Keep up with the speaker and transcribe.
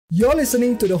You're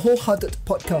listening to the Wholehearted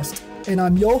Podcast, and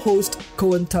I'm your host,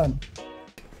 Coen Tan.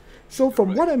 So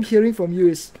from what I'm hearing from you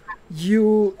is,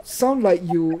 you sound like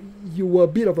you were a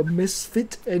bit of a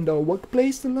misfit in the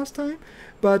workplace the last time,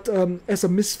 but as a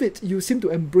misfit, you seem to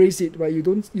embrace it, right? You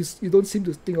don't seem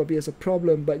to think of it as a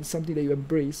problem, but it's something that you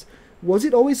embrace. Was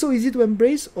it always so easy to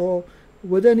embrace, or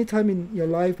were there any time in your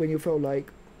life when you felt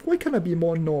like, why can't I be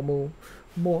more normal,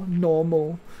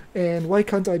 and why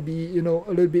can't I be, a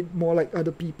little bit more like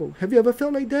other people? Have you ever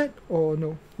felt like that, or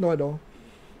no, not at all?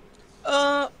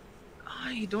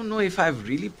 I don't know if I've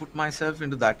really put myself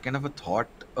into that kind of a thought,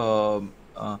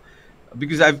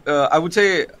 because I would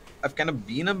say I've kind of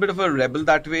been a bit of a rebel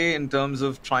that way in terms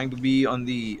of trying to be on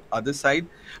the other side.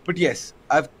 But yes,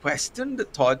 I've questioned the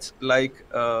thoughts, like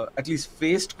at least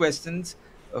faced questions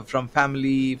from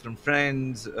family, from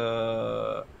friends,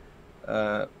 uh,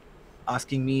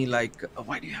 asking me like,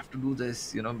 why do you have to do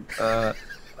this?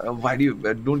 Why do you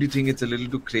don't you think it's a little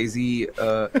too crazy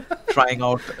trying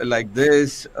out like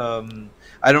this? I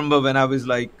remember when I was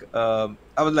like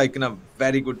in a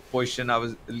very good position. I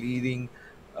was leading.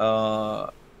 I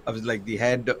was like the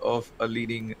head of a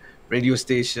leading radio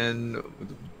station,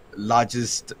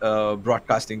 largest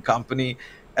broadcasting company.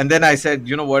 And then I said,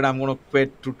 you know what, I'm going to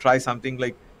quit to try something.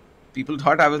 Like, people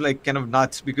thought I was like kind of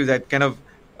nuts, because I'd kind of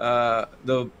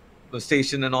the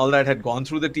station and all that had gone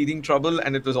through the teething trouble,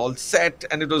 and it was all set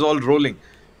and it was all rolling.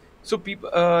 So people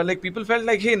felt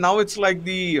like, hey, now it's like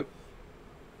the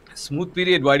smooth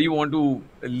period. Why do you want to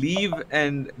leave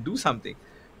and do something?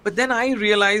 But then I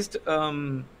realized,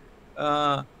 uh,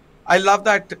 I love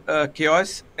that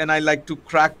chaos, and I like to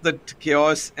crack that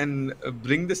chaos and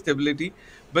bring the stability.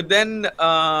 But then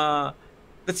the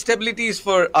stability is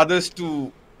for others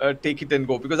to take it and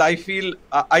go, because I feel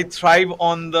I thrive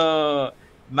on the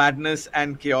madness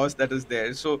and chaos that is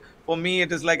there. So for me,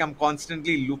 it is like I'm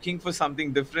constantly looking for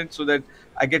something different, so that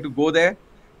I get to go there,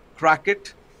 crack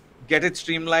it, get it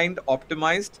streamlined,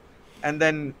 optimized, and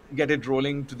then get it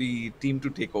rolling to the team to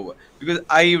take over. Because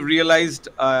I realized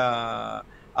I'm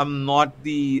not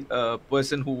the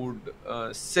person who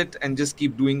would sit and just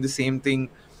keep doing the same thing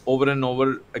over and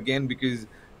over again, because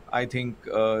I think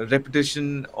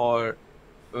repetition, or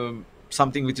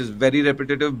something which is very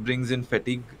repetitive, brings in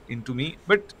fatigue into me.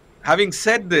 But having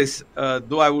said this,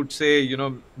 though I would say,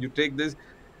 you take this,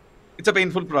 it's a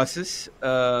painful process,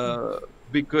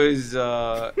 because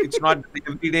it's not that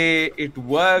every day it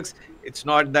works. It's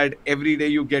not that every day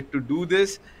you get to do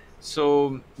this.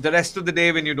 So the rest of the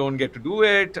day when you don't get to do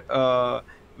it,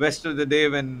 rest of the day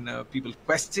when people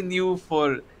question you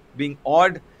for being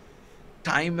odd,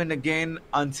 time and again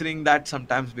answering that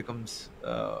sometimes becomes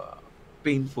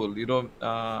painful.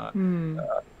 Hmm.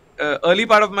 Early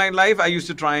part of my life, I used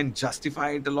to try and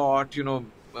justify it a lot,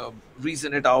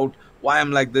 reason it out why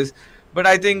I'm like this. But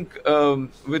I think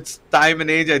with time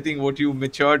and age, I think what you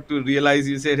matured to realize,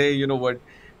 you said, hey, you know what,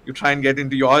 you try and get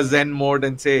into your zen mode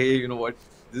and say, hey, you know what,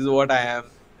 this is what I am,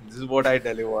 and this is what I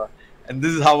deliver, and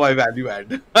this is how I value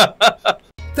add.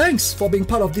 Thanks for being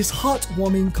part of this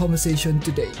heartwarming conversation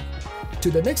today. To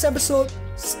the next episode,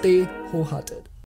 stay wholehearted.